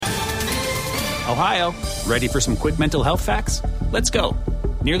Ohio, ready for some quick mental health facts? Let's go.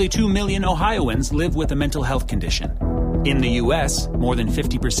 Nearly 2 million Ohioans live with a mental health condition. In the U.S., more than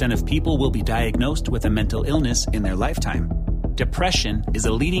 50% of people will be diagnosed with a mental illness in their lifetime. Depression is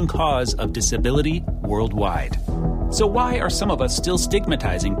a leading cause of disability worldwide. So why are some of us still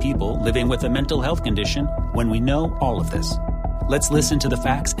stigmatizing people living with a mental health condition when we know all of this? Let's listen to the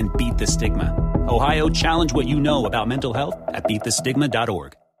facts and beat the stigma. Ohio, challenge what you know about mental health at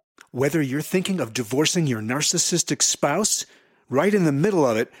beatthestigma.org. Whether you're thinking of divorcing your narcissistic spouse, right in the middle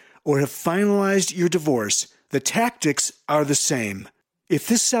of it, or have finalized your divorce, the tactics are the same. If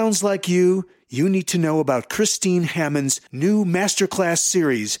this sounds like you need to know about Christine Hammond's new masterclass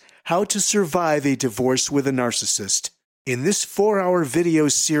series, How to Survive a Divorce with a Narcissist. In this 4-hour video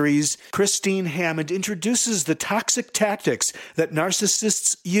series, Christine Hammond introduces the toxic tactics that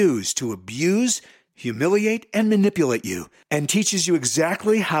narcissists use to abuse, humiliate, and manipulate you, and teaches you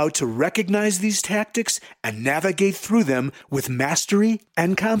exactly how to recognize these tactics and navigate through them with mastery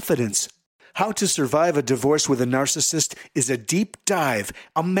and confidence. How to Survive a Divorce with a Narcissist is a deep dive,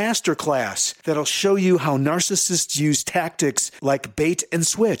 a masterclass that'll show you how narcissists use tactics like bait and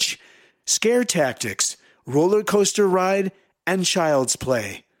switch, scare tactics, roller coaster ride, and child's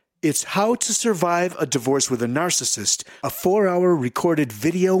play. It's How to Survive a Divorce with a Narcissist, a 4-hour recorded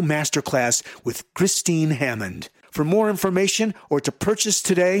video masterclass with Christine Hammond. For more information or to purchase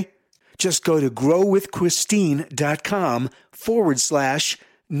today, just go to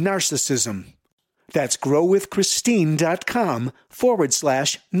growwithchristine.com/narcissism. That's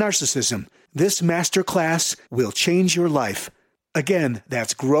growwithchristine.com/narcissism. This masterclass will change your life. Again,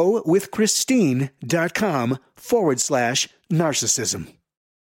 that's growwithchristine.com/narcissism.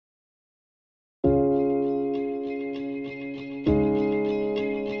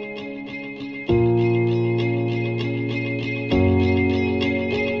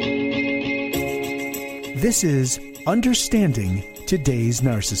 This is Understanding Today's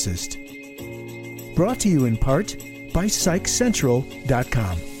Narcissist. Brought to you in part by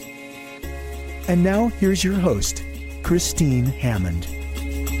PsychCentral.com. And now here's your host, Christine Hammond.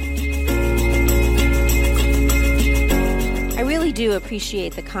 I really do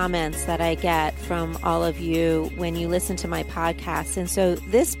appreciate the comments that I get from all of you when you listen to my podcast. And so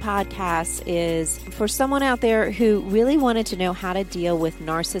this podcast is for someone out there who really wanted to know how to deal with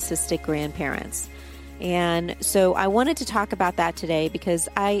narcissistic grandparents. And so I wanted to talk about that today because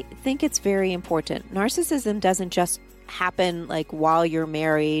I think it's very important. Narcissism doesn't just happen like while you're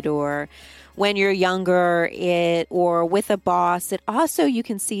married or when you're younger, or with a boss. It also, you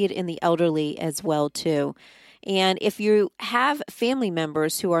can see it in the elderly as well too. And if you have family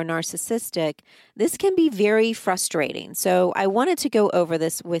members who are narcissistic, this can be very frustrating. So I wanted to go over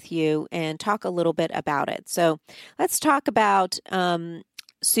this with you and talk a little bit about it. So let's talk about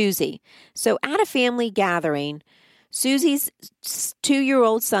Susie. So at a family gathering, Susie's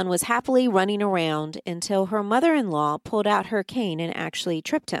 2-year-old son was happily running around until her mother-in-law pulled out her cane and actually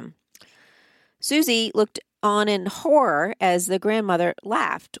tripped him. Susie looked on in horror as the grandmother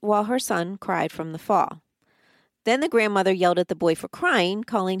laughed while her son cried from the fall. Then the grandmother yelled at the boy for crying,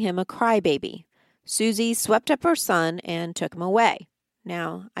 calling him a crybaby. Susie swept up her son and took him away.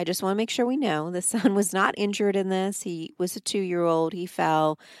 Now, I just want to make sure we know the son was not injured in this. He was a 2-year-old. He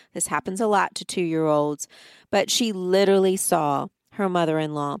fell. This happens a lot to 2-year-olds. But she literally saw her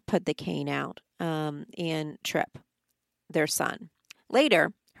mother-in-law put the cane out and trip their son.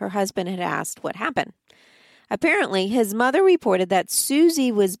 Later, her husband had asked what happened. Apparently, his mother reported that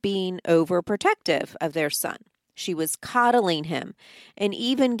Susie was being overprotective of their son. She was coddling him and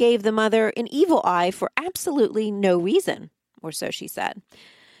even gave the mother an evil eye for absolutely no reason. Or so she said.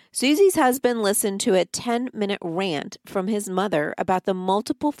 Susie's husband listened to a 10-minute rant from his mother about the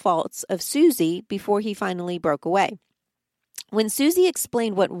multiple faults of Susie before he finally broke away. When Susie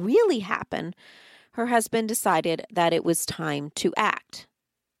explained what really happened, her husband decided that it was time to act.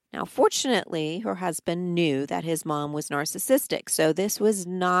 Now, fortunately, her husband knew that his mom was narcissistic, so this was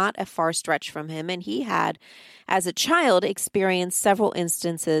not a far stretch from him, and he had, as a child, experienced several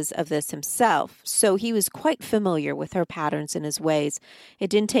instances of this himself, so he was quite familiar with her patterns and his ways. It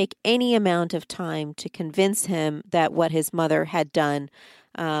didn't take any amount of time to convince him that what his mother had done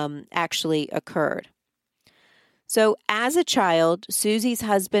actually occurred. So as a child, Susie's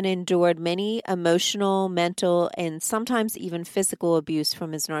husband endured many emotional, mental, and sometimes even physical abuse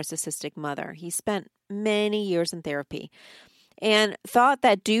from his narcissistic mother. He spent many years in therapy and thought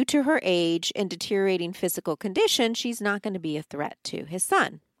that due to her age and deteriorating physical condition, she's not going to be a threat to his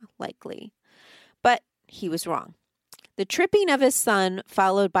son, likely. But he was wrong. The tripping of his son,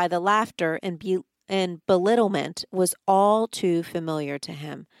 followed by the laughter and belittlement, was all too familiar to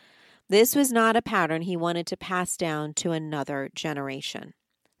him. This was not a pattern he wanted to pass down to another generation.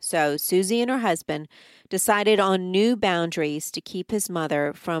 So Susie and her husband decided on new boundaries to keep his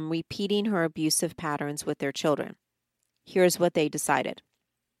mother from repeating her abusive patterns with their children. Here's what they decided.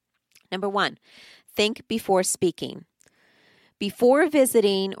 Number 1, think before speaking. Before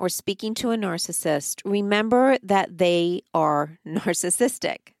visiting or speaking to a narcissist, remember that they are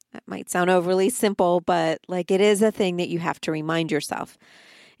narcissistic. That might sound overly simple, but it is a thing that you have to remind yourself.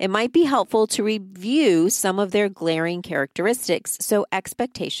 It might be helpful to review some of their glaring characteristics so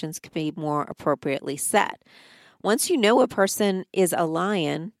expectations can be more appropriately set. Once you know a person is a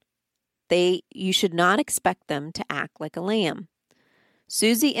lion, you should not expect them to act like a lamb.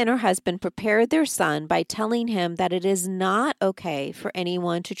 Susie and her husband prepared their son by telling him that it is not okay for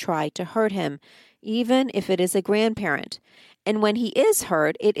anyone to try to hurt him, even if it is a grandparent. And when he is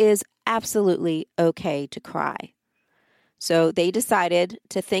hurt, it is absolutely okay to cry. So they decided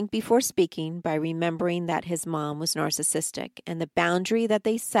to think before speaking by remembering that his mom was narcissistic. And the boundary that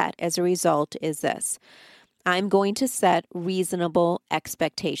they set as a result is this: I'm going to set reasonable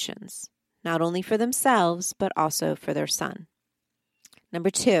expectations, not only for themselves, but also for their son.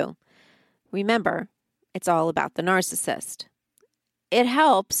 Number 2, remember, it's all about the narcissist. It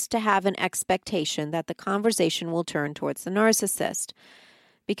helps to have an expectation that the conversation will turn towards the narcissist.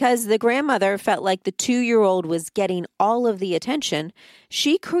 Because the grandmother felt like the 2-year-old was getting all of the attention,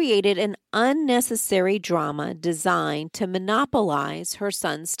 she created an unnecessary drama designed to monopolize her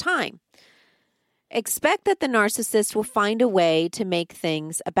son's time. Expect that the narcissist will find a way to make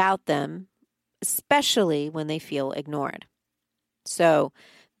things about them, especially when they feel ignored. So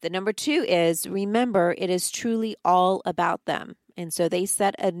the number 2 is, remember, it is truly all about them. And so they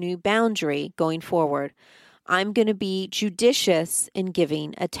set a new boundary going forward. I'm going to be judicious in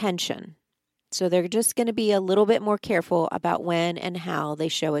giving attention. So they're just going to be a little bit more careful about when and how they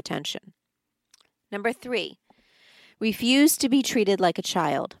show attention. Number 3, refuse to be treated like a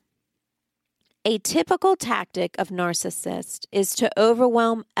child. A typical tactic of narcissists is to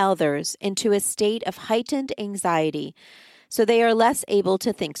overwhelm others into a state of heightened anxiety so they are less able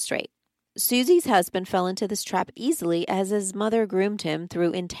to think straight. Susie's husband fell into this trap easily as his mother groomed him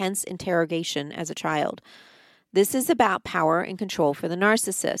through intense interrogation as a child. This is about power and control for the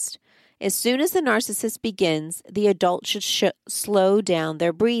narcissist. As soon as the narcissist begins, the adult should slow down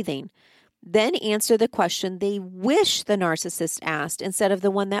their breathing. Then answer the question they wish the narcissist asked instead of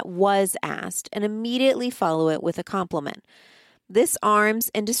the one that was asked, and immediately follow it with a compliment. This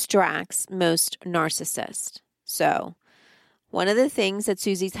arms and distracts most narcissists. So, one of the things that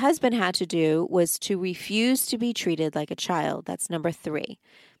Susie's husband had to do was to refuse to be treated like a child. That's number 3.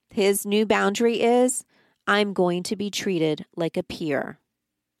 His new boundary is, I'm going to be treated like a peer.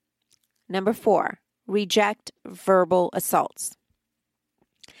 Number 4, reject verbal assaults.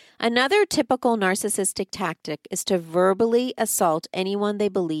 Another typical narcissistic tactic is to verbally assault anyone they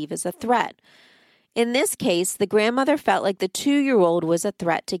believe is a threat. In this case, the grandmother felt like the 2-year-old was a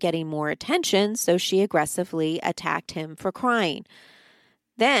threat to getting more attention, so she aggressively attacked him for crying.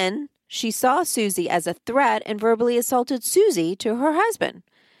 Then she saw Susie as a threat and verbally assaulted Susie to her husband.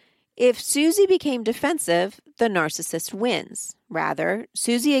 If Susie became defensive, the narcissist wins. Rather,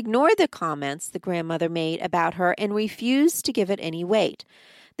 Susie ignored the comments the grandmother made about her and refused to give it any weight.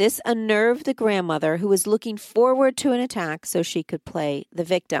 This unnerved the grandmother, who was looking forward to an attack so she could play the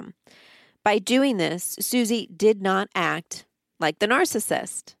victim. By doing this, Susie did not act like the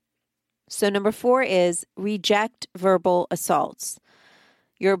narcissist. So number 4 is reject verbal assaults.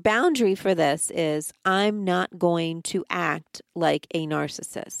 Your boundary for this is, I'm not going to act like a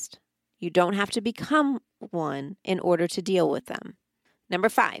narcissist. You don't have to become one in order to deal with them. Number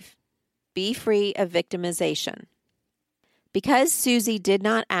 5, be free of victimization. Because Susie did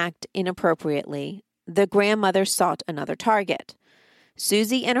not act inappropriately, the grandmother sought another target.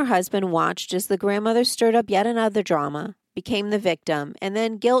 Susie and her husband watched as the grandmother stirred up yet another drama, became the victim, and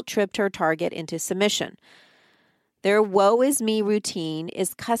then guilt-tripped her target into submission. Their woe is me routine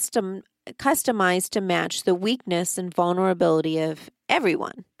is customized to match the weakness and vulnerability of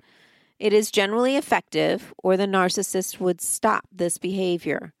everyone. It is generally effective, or the narcissist would stop this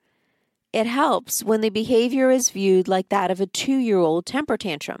behavior. It helps when the behavior is viewed like that of a 2-year-old temper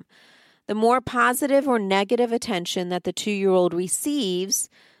tantrum. The more positive or negative attention that the 2-year-old receives,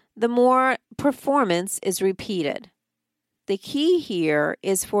 the more performance is repeated. The key here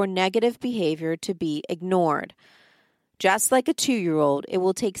is for negative behavior to be ignored. Just like a 2-year-old, it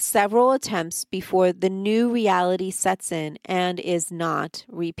will take several attempts before the new reality sets in and is not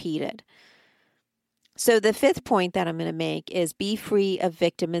repeated. So the 5th point that I'm going to make is be free of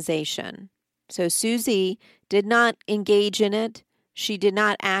victimization. So Susie did not engage in it, She did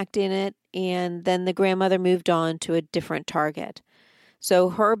not act in it, and then the grandmother moved on to a different target. So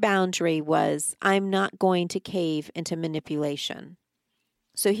her boundary was, I'm not going to cave into manipulation.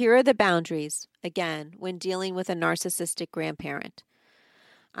 So here are the boundaries, again, when dealing with a narcissistic grandparent.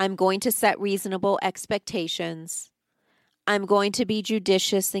 I'm going to set reasonable expectations. I'm going to be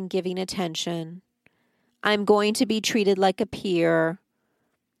judicious in giving attention. I'm going to be treated like a peer.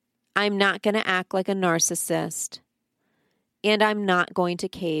 I'm not going to act like a narcissist. And I'm not going to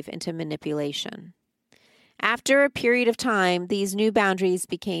cave into manipulation. After a period of time, these new boundaries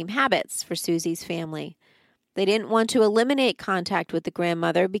became habits for Susie's family. They didn't want to eliminate contact with the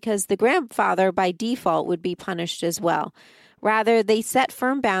grandmother because the grandfather, by default, would be punished as well. Rather, they set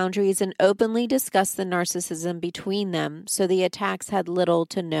firm boundaries and openly discussed the narcissism between them, so the attacks had little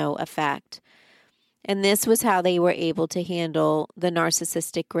to no effect. And this was how they were able to handle the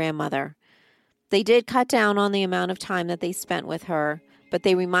narcissistic grandmother. They did cut down on the amount of time that they spent with her, but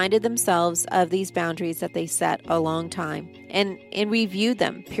they reminded themselves of these boundaries that they set a long time and reviewed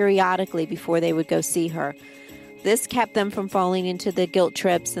them periodically before they would go see her. This kept them from falling into the guilt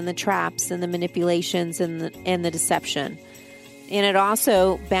trips and the traps and the manipulations and the deception. And it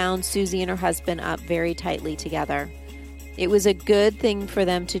also bound Susie and her husband up very tightly together. It was a good thing for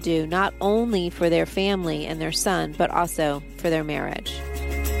them to do, not only for their family and their son, but also for their marriage.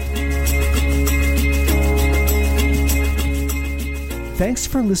 Thanks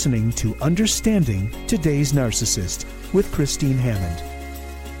for listening to Understanding Today's Narcissist with Christine Hammond.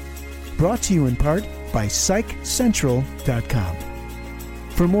 Brought to you in part by PsychCentral.com.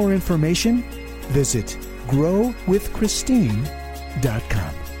 For more information, visit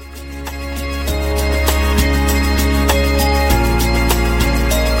growwithchristine.com.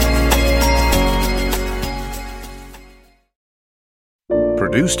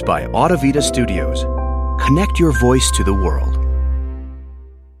 Produced by Audavita Studios. Connect your voice to the world.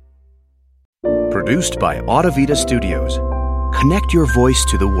 Produced by Audavita Studios. Connect your voice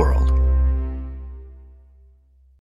to the world.